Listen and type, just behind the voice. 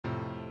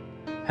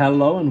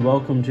Hello and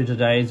welcome to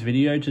today's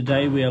video.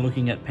 Today we are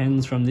looking at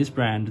pens from this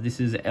brand.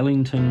 This is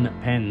Ellington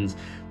Pens,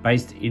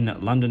 based in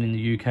London in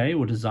the UK,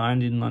 or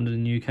designed in London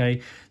in the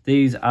UK.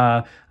 These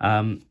are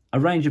a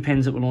range of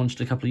pens that were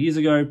launched a couple of years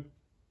ago.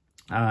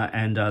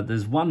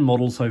 There's one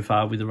model so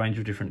far with a range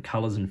of different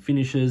colours and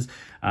finishes,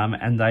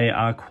 and they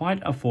are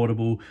quite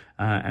affordable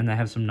and they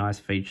have some nice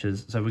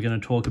features. So we're going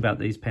to talk about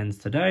these pens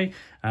today,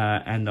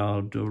 and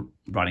I'll do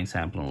a writing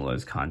sample and all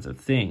those kinds of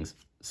things.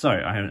 So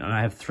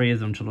I have three of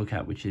them to look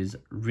at, which is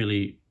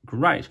really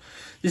great.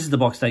 This is the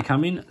box they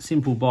come in.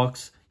 Simple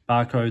box,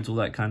 barcodes, all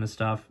that kind of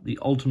stuff. The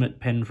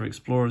ultimate pen for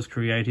explorers,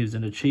 creatives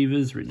and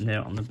achievers, written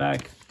there on the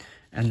back.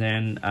 And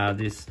then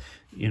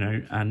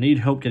need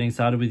help getting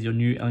started with your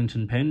new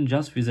Ellington pen?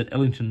 Just visit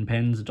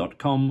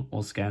ellingtonpens.com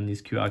or scan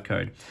this QR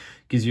code.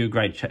 Gives you a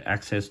great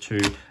access to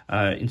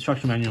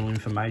instruction manual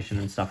information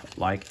and stuff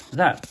like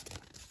that.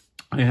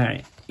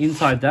 Okay,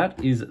 inside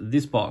that is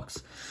this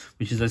box,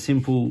 which is a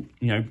simple,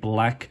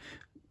 black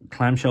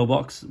clamshell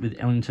box with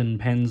Ellington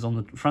pens on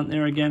the front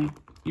there again.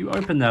 You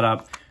open that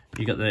up,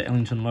 you got the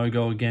Ellington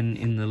logo again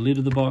in the lid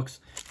of the box.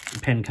 The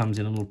pen comes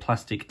in a little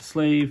plastic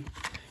sleeve.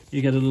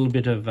 You get a little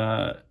bit of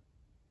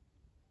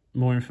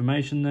more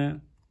information there.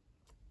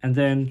 And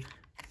then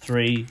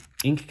 3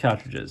 ink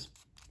cartridges,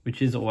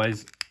 which is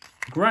always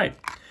great.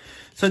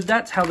 So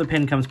that's how the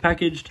pen comes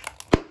packaged.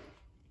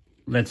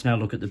 Let's now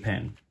look at the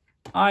pen.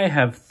 I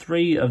have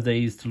 3 of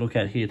these to look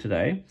at here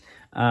today.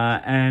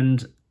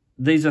 And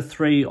these are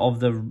 3 of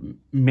the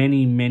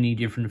many, many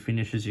different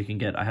finishes you can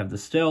get. I have the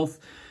Stealth,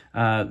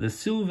 the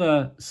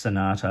Silver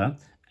Sonata,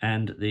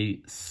 and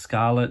the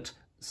Scarlet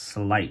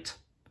Slate.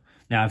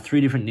 Now, I have 3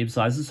 different nib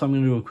sizes, so I'm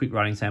going to do a quick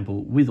writing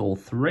sample with all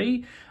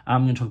 3.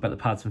 I'm going to talk about the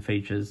parts and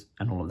features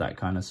and all of that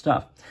kind of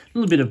stuff. A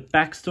little bit of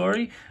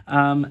backstory.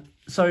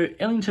 So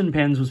Ellington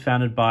Pens was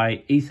founded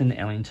by Ethan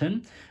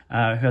Ellington, who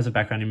has a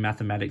background in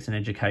mathematics and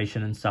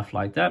education and stuff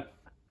like that,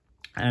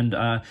 and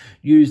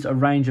used a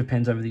range of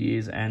pens over the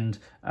years, and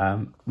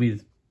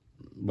with,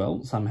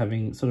 well, some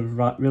having sort of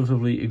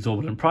relatively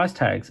exorbitant price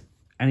tags,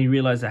 and he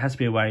realized there has to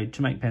be a way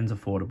to make pens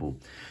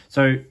affordable.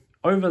 So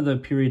over the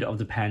period of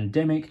the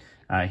pandemic,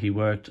 he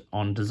worked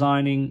on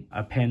designing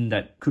a pen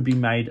that could be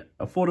made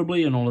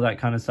affordably and all of that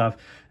kind of stuff,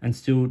 and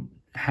still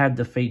had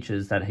the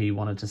features that he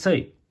wanted to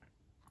see.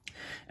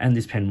 And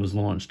this pen was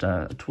launched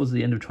towards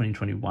the end of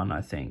 2021,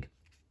 I think.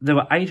 There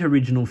were 8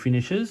 original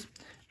finishes,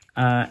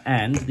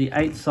 and the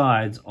 8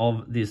 sides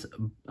of this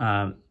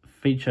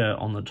feature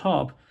on the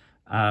top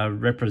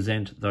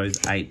represent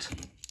those 8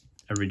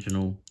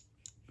 original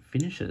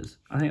finishes.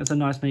 I think that's a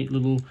nice, neat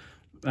little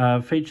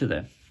feature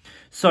there.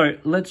 So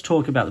let's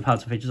talk about the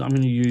parts and features. I'm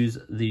going to use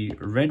the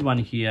red one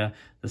here,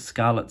 the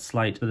Scarlet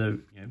Slate, for the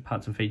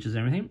parts and features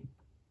and everything.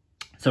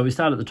 So we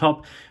start at the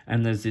top,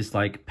 and there's this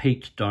like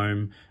peaked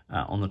dome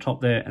on the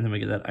top there, and then we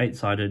get that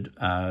 8-sided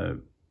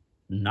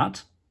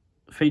nut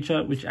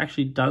feature, which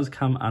actually does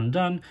come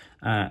undone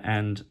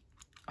and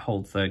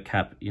holds the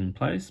cap in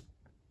place,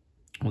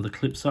 or the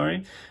clip,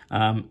 sorry.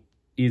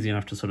 Easy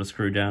enough to sort of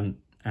screw down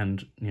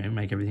and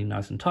make everything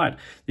nice and tight.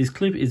 This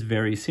clip is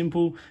very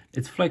simple.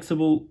 It's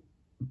flexible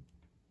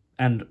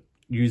and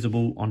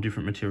usable on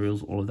different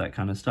materials, all of that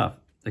kind of stuff.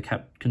 The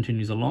cap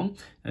continues along.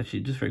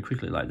 Actually, just very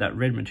quickly, like that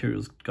red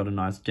material's got a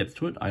nice depth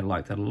to it. I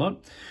like that a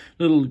lot.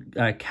 Little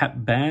cap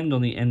band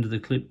on the end of the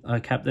clip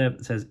cap there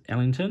that says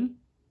Ellington.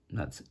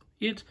 That's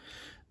it.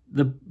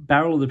 The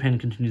barrel of the pen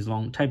continues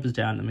along, tapers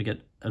down, and we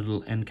get a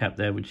little end cap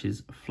there, which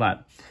is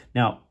flat.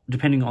 Now,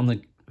 depending on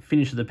the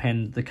finish of the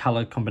pen, the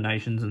color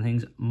combinations and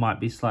things might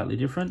be slightly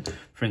different.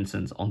 For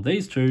instance, on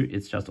these 2,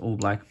 it's just all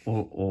black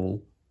or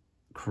all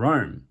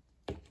chrome.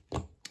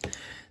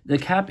 The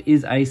cap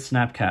is a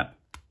snap cap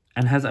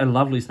and has a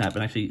lovely snap,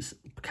 and actually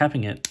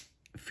capping it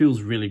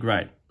feels really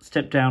great.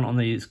 Step down on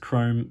the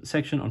chrome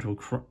section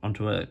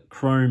onto a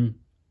chrome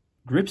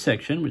grip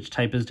section, which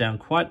tapers down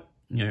quite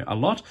a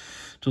lot,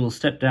 to a little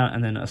step down,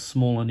 and then a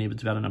smaller nib.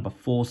 It's about a number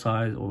 4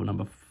 size, or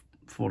number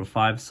 4 to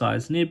 5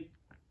 size nib.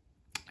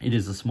 It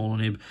is a smaller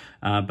nib,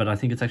 but I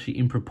think it's actually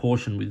in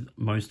proportion with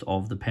most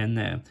of the pen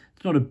there.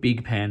 It's not a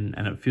big pen,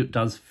 and it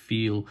does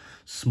feel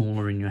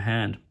smaller in your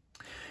hand.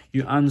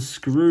 You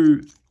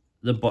unscrew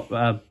the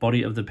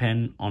body of the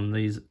pen on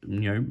these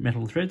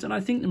metal threads, and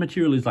I think the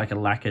material is like a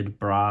lacquered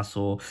brass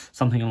or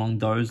something along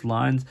those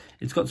lines.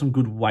 It's got some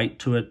good weight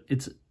to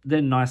it.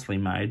 They're nicely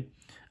made.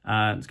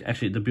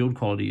 Actually, the build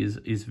quality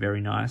is very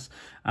nice,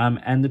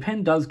 and the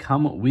pen does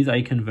come with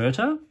a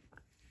converter.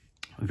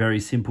 A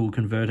very simple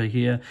converter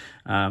here,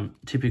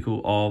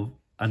 typical of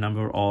a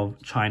number of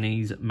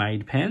Chinese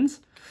made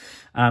pens.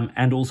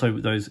 And also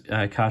those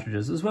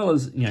cartridges, as well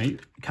as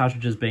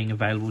cartridges being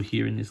available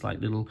here in this like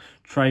little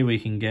tray where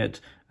you can get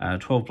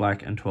 12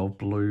 black and 12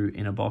 blue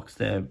in a box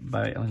there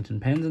by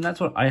Ellington Pens. And that's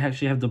what I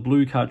actually have, the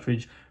blue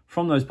cartridge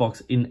from those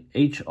boxes in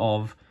each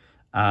of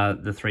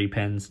the 3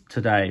 pens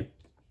today.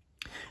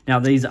 Now,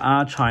 these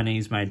are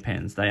Chinese-made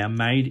pens. They are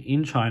made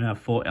in China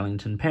for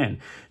Ellington Pen.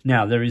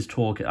 Now, there is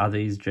talk, are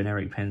these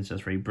generic pens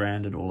just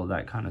rebranded, all of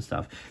that kind of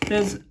stuff.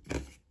 There's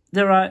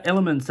there are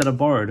elements that are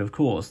borrowed, of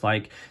course.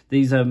 Like,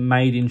 these are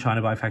made in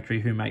China by a factory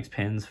who makes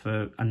pens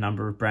for a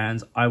number of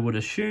brands, I would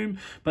assume.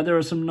 But there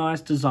are some nice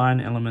design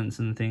elements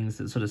and things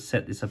that sort of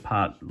set this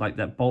apart, like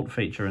that bolt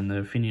feature and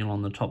the finial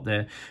on the top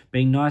there,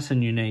 being nice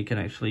and unique, and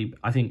actually,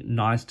 I think,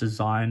 nice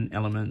design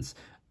elements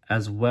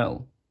as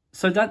well.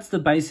 So that's the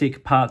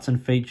basic parts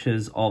and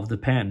features of the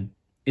pen.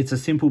 It's a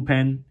simple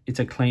pen, it's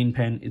a clean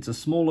pen, it's a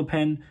smaller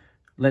pen.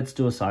 Let's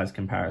do a size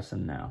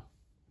comparison now.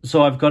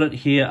 So I've got it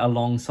here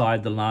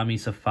alongside the Lamy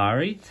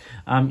Safari.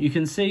 You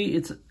can see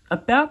it's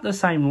about the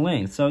same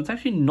length, so it's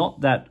actually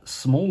not that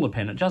small a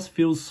pen. It just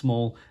feels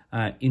small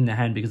in the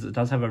hand because it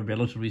does have a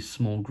relatively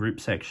small grip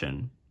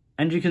section.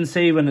 And you can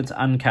see when it's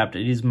uncapped,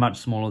 it is much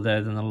smaller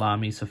there than the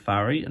Lamy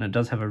Safari, and it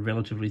does have a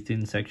relatively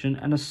thin section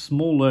and a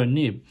smaller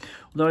nib.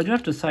 Although I do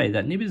have to say,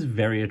 that nib is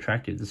very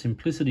attractive. The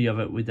simplicity of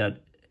it with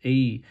that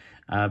E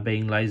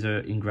being laser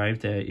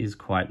engraved there is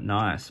quite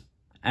nice.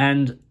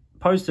 And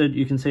posted,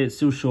 you can see it's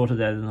still shorter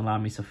there than the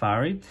Lamy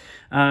Safari.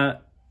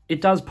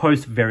 It does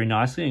post very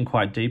nicely and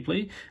quite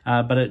deeply,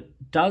 but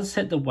it does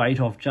set the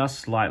weight off just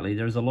slightly.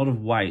 There is a lot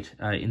of weight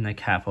in the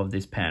cap of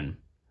this pen.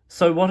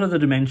 So what are the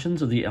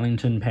dimensions of the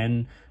Ellington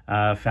pen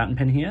fountain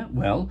pen here?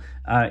 Well,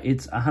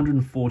 it's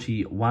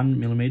 141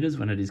 millimeters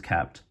when it is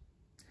capped.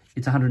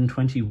 It's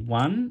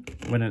 121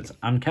 when it's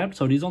uncapped,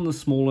 so it is on the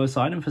smaller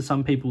side, and for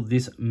some people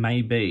this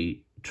may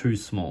be too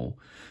small.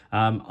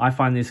 I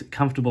find this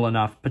comfortable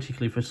enough,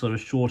 particularly for sort of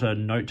shorter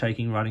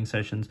note-taking writing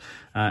sessions,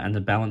 and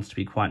the balance to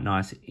be quite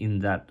nice in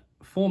that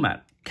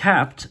format.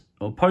 Capped,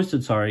 or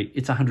posted, sorry,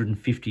 it's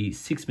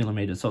 156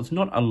 millimeters, so it's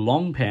not a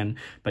long pen,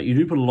 but you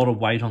do put a lot of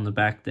weight on the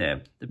back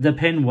there. The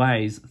pen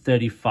weighs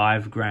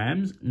 35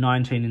 grams,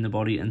 19 in the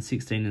body and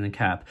 16 in the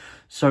cap,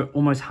 so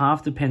almost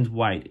half the pen's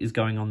weight is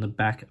going on the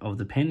back of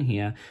the pen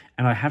here,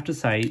 and I have to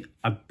say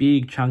a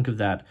big chunk of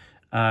that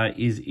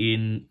is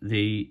in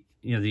the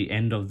the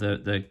end of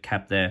the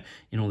cap there,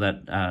 in all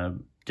that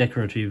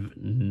decorative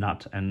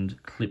nut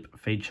and clip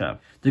feature.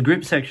 The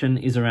grip section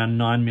is around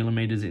 9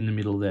 millimeters in the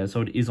middle there,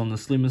 so it is on the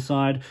slimmer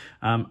side.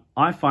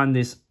 I find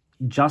this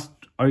just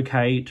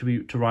okay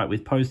to write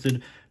with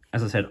posted.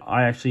 As I said,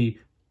 I actually,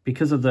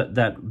 because of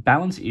that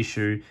balance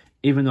issue,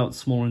 even though it's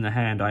smaller in the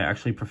hand, I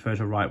actually prefer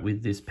to write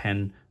with this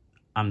pen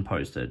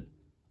unposted.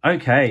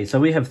 Okay, so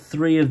we have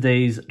 3 of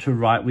these to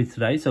write with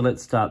today, so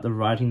let's start the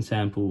writing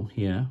sample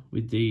here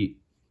with the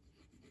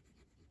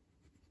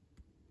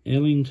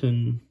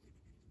Ellington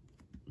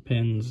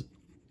Pens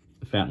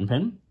fountain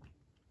pen.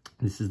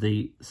 This is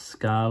the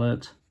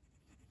Scarlet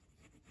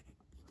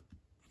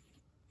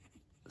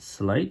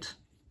Slate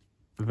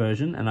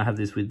version, and I have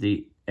this with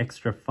the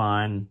extra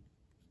fine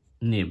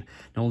nib.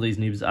 And all these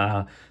nibs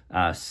are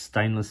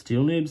stainless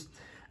steel nibs,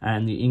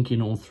 and the ink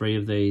in all 3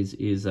 of these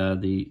is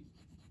the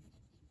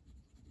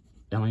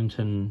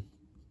Ellington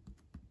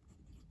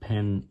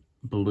Pen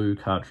blue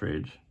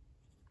cartridge.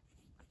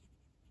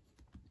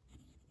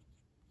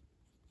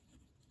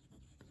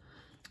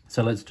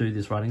 So let's do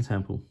this writing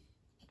sample.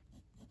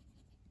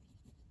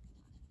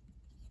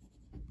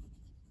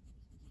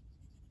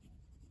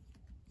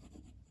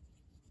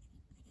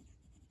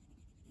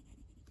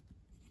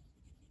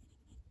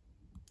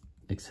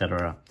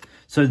 Etc.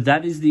 So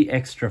that is the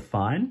extra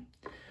fine.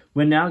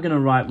 We're now going to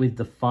write with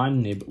the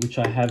fine nib, which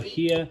I have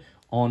here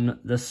on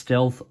the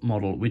Stealth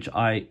model, which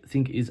I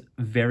think is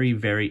very,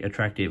 very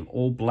attractive.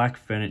 All black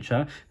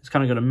furniture. It's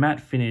kind of got a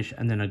matte finish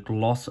and then a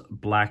gloss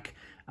black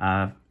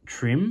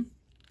trim.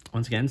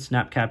 Once again,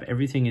 snap cap,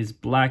 everything is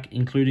black,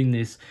 including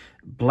this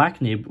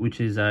black nib, which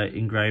is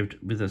engraved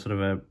with a sort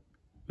of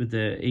with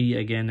the E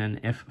again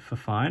and F for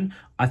fine.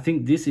 I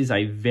think this is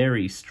a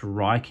very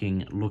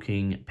striking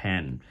looking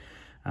pen.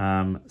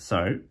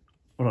 So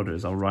what I'll do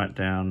is I'll write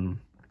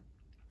down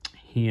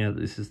here,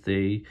 this is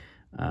the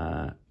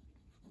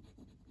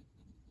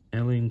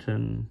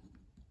Ellington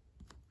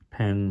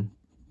Pen,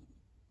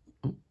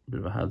 bit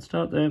of a hard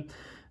start there.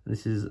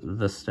 This is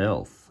the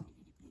Stealth.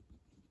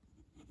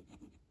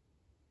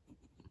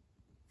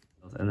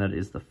 And that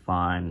is the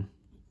fine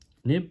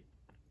nib.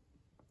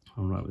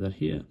 I'll write with that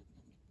here.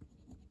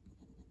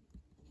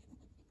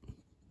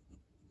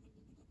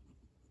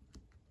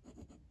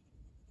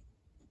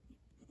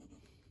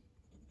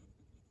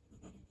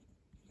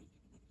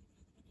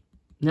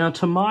 Now,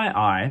 to my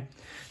eye,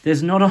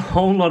 there's not a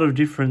whole lot of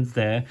difference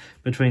there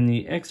between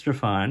the extra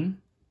fine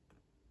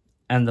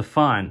and the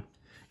fine.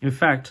 In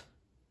fact,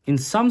 in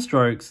some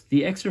strokes,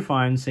 the extra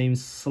fine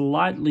seems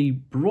slightly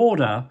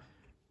broader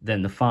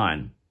than the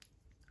fine.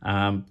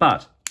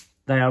 But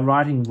they are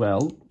writing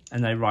well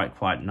and they write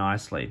quite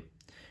nicely.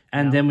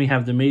 And then we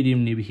have the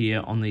medium nib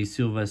here on the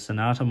silver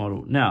Sonata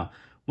model. Now,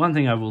 one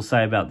thing I will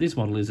say about this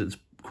model is it's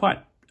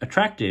quite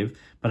attractive,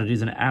 but it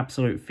is an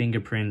absolute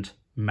fingerprint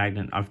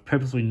magnet. I've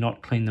purposely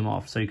not cleaned them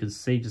off so you can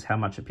see just how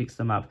much it picks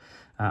them up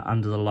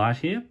under the light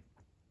here.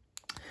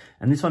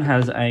 And this one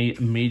has a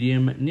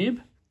medium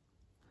nib.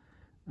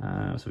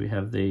 So we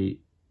have the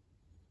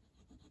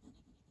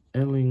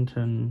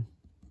Ellington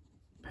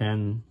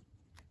Pen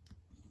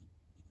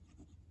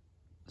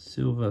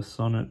Silver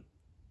Sonata.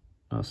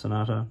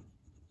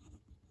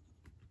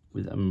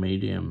 with a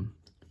medium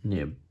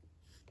nib.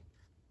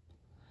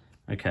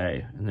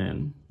 Okay, and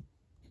then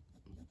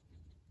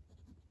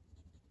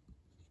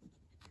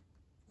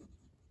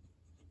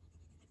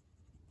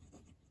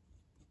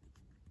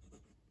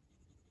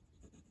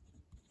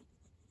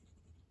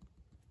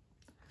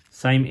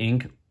same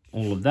ink,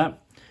 all of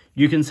that.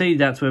 You can see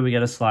that's where we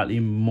get a slightly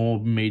more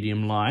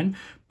medium line,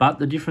 but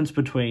the difference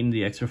between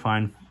the extra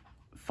fine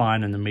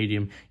and the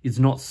medium is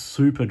not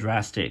super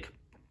drastic.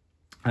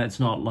 It's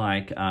not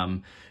like,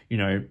 you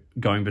know,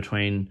 going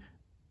between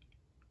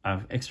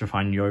an extra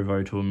fine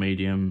Yovo to a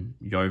medium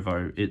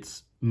Yovo.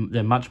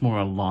 They're much more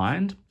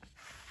aligned,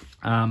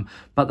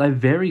 but they're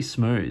very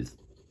smooth.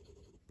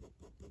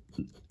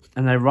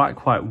 And they write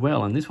quite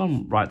well, and this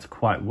one writes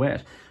quite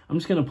wet. I'm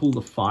just going to pull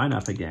the fine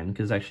up again,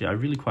 because actually I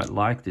really quite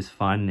like this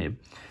fine nib.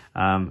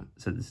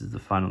 So this is the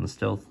fine on the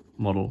Stealth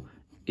model.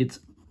 It's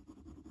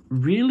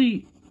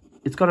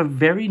got a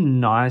very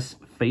nice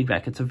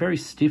feedback. It's a very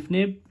stiff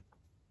nib.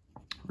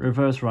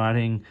 Reverse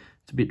writing,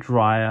 it's a bit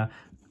drier,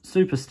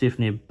 super stiff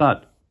nib,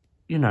 but,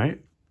 you know,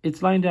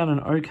 it's laying down an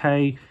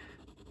okay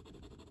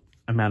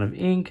amount of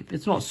ink.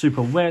 It's not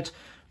super wet,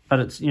 but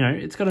it's, you know,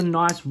 it's got a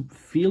nice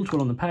feel to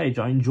it on the page.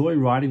 I enjoy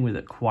writing with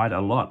it quite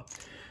a lot.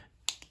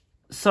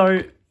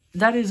 So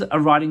that is a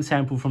writing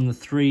sample from the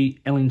 3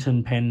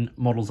 Ellington pen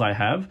models I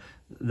have: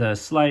 the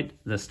Slate,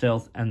 the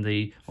Stealth, and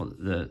the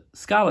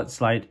Scarlet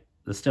Slate,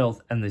 the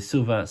Stealth, and the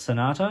Silver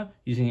Sonata,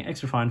 using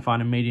extra fine,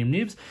 and medium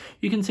nibs.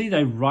 You can see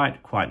they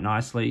write quite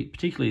nicely,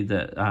 particularly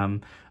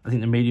I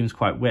think the medium's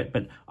quite wet,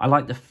 but I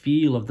like the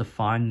feel of the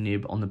fine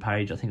nib on the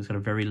page. I think it's got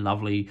a very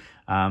lovely,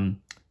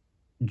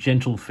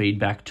 gentle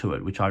feedback to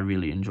it, which I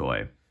really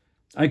enjoy.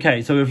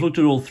 Okay, so we've looked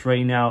at all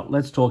 3 now.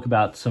 Let's talk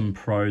about some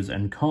pros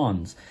and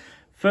cons.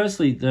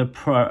 Firstly, the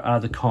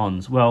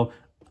cons. Well,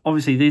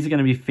 obviously these are going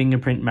to be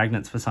fingerprint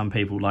magnets for some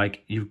people,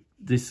 like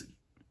this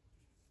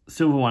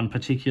silver one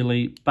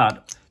particularly,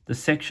 but the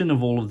section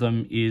of all of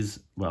them is,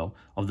 well,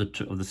 of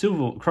the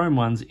silver chrome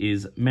ones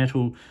is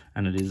metal,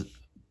 and it is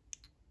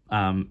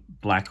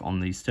black on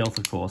the Stealth,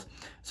 of course.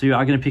 So you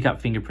are going to pick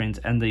up fingerprints,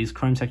 and these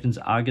chrome sections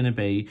are going to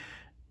be,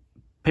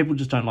 people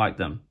just don't like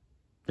them.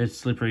 They're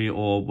slippery,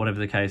 or whatever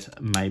the case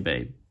may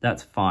be.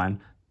 That's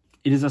fine.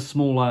 It is a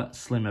smaller,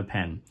 slimmer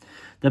pen.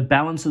 The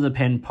balance of the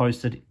pen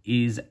posted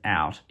is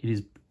out. It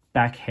is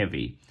back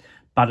heavy,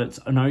 but it's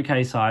an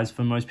okay size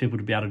for most people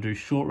to be able to do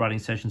short writing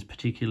sessions,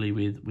 particularly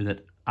with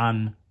it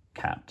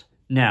uncapped.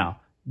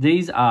 Now,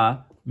 these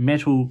are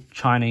metal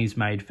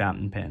Chinese-made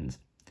fountain pens.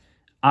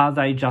 Are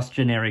they just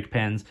generic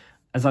pens?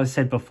 As I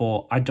said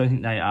before, I don't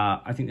think they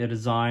are. I think they're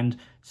designed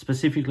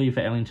specifically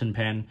for Ellington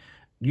pen,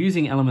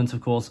 using elements,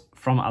 of course,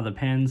 from other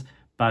pens,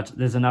 but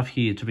there's enough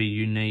here to be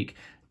unique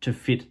to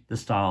fit the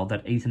style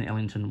that Ethan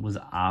Ellington was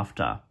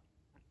after.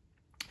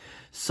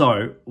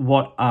 So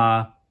what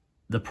are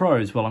the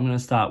pros? Well, I'm going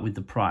to start with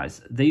the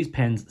price. These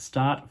pens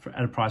start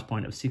at a price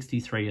point of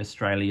 63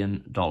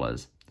 Australian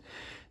dollars.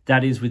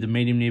 That is with the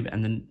medium nib,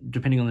 and then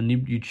depending on the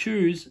nib you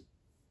choose,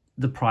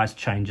 the price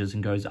changes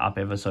and goes up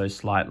ever so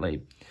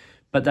slightly.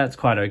 But that's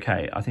quite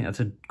okay. I think that's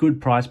a good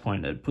price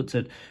point. It puts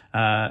it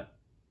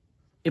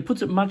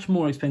much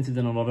more expensive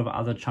than a lot of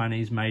other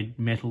Chinese-made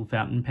metal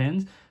fountain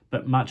pens,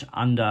 but much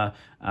under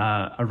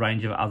a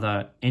range of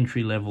other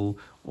entry-level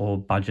or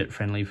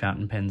budget-friendly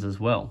fountain pens as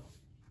well.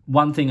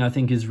 One thing I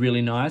think is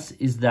really nice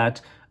is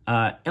that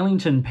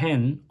Ellington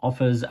Pen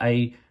offers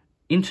a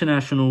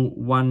international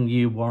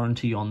 1-year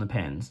warranty on the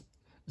pens.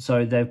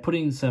 So they're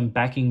putting some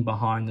backing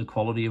behind the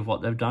quality of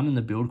what they've done in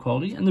the build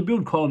quality. And the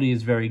build quality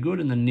is very good,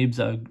 and the nibs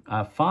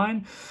are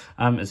fine.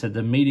 As I said,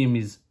 the medium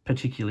is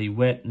particularly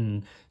wet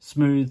and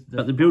smooth,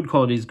 but the build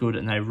quality is good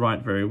and they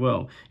write very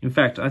well. In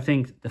fact, I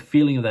think the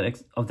feeling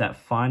of that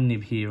fine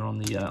nib here on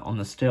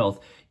the Stealth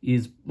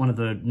is one of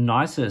the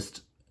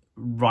nicest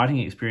writing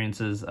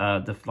experiences.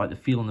 The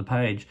feel on the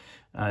page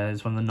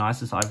is one of the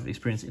nicest I've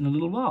experienced in a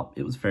little while.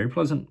 It was very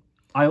pleasant.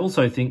 I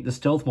also think the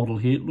Stealth model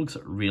here looks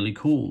really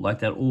cool, like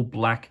that all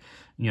black,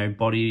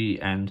 body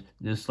and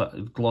this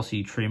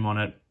glossy trim on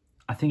it.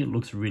 I think it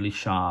looks really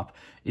sharp.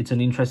 It's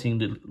an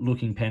interesting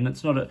looking pen.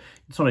 It's not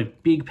a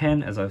big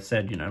pen, as I've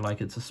said,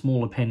 like it's a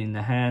smaller pen in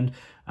the hand,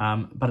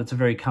 but it's a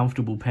very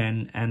comfortable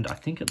pen, and I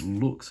think it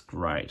looks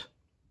great.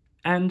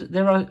 And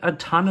there are a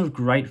ton of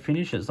great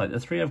finishes. Like the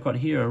 3 I've got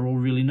here are all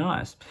really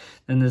nice.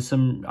 Then there's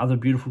some other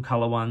beautiful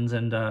color ones,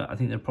 and I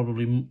think they're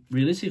probably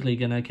realistically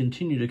going to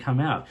continue to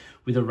come out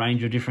with a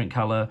range of different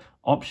color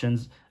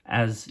options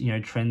as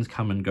trends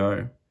come and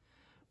go.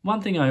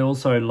 One thing I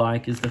also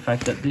like is the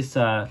fact that this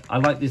I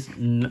like this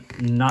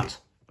nut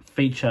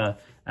feature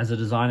as a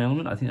design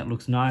element. I think that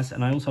looks nice,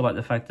 and I also like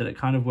the fact that it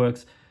kind of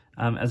works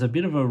as a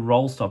bit of a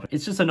roll stop.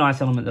 It's just a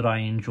nice element that I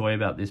enjoy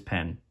about this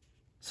pen.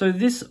 So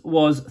this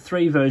was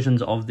 3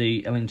 versions of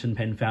the Ellington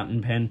Pen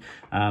fountain pen,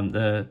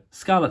 the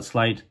Scarlet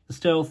Slate, the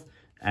Stealth,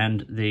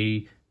 and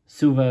the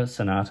Silver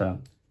Sonata.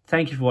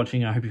 Thank you for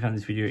watching. I hope you found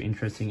this video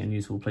interesting and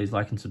useful. Please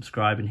like and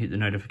subscribe and hit the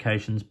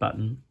notifications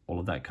button,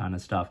 all of that kind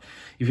of stuff.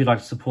 If you'd like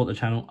to support the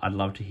channel, I'd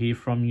love to hear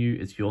from you.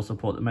 It's your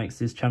support that makes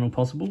this channel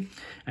possible.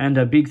 And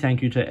a big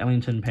thank you to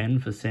Ellington Pen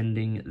for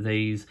sending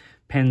these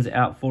pens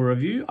out for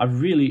review.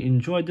 I've really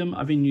enjoyed them.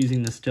 I've been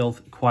using the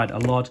Stealth quite a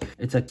lot.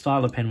 It's a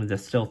style of pen with the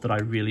Stealth that I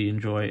really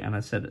enjoy, and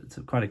I said it's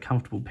quite a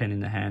comfortable pen in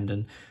the hand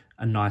and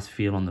a nice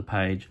feel on the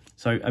page.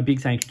 So a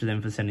big thank you to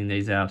them for sending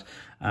these out.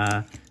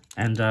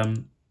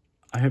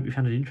 I hope you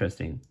found it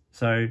interesting.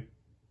 So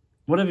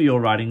whatever you're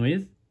writing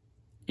with,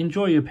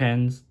 enjoy your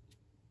pens,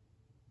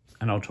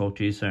 and I'll talk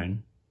to you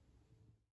soon.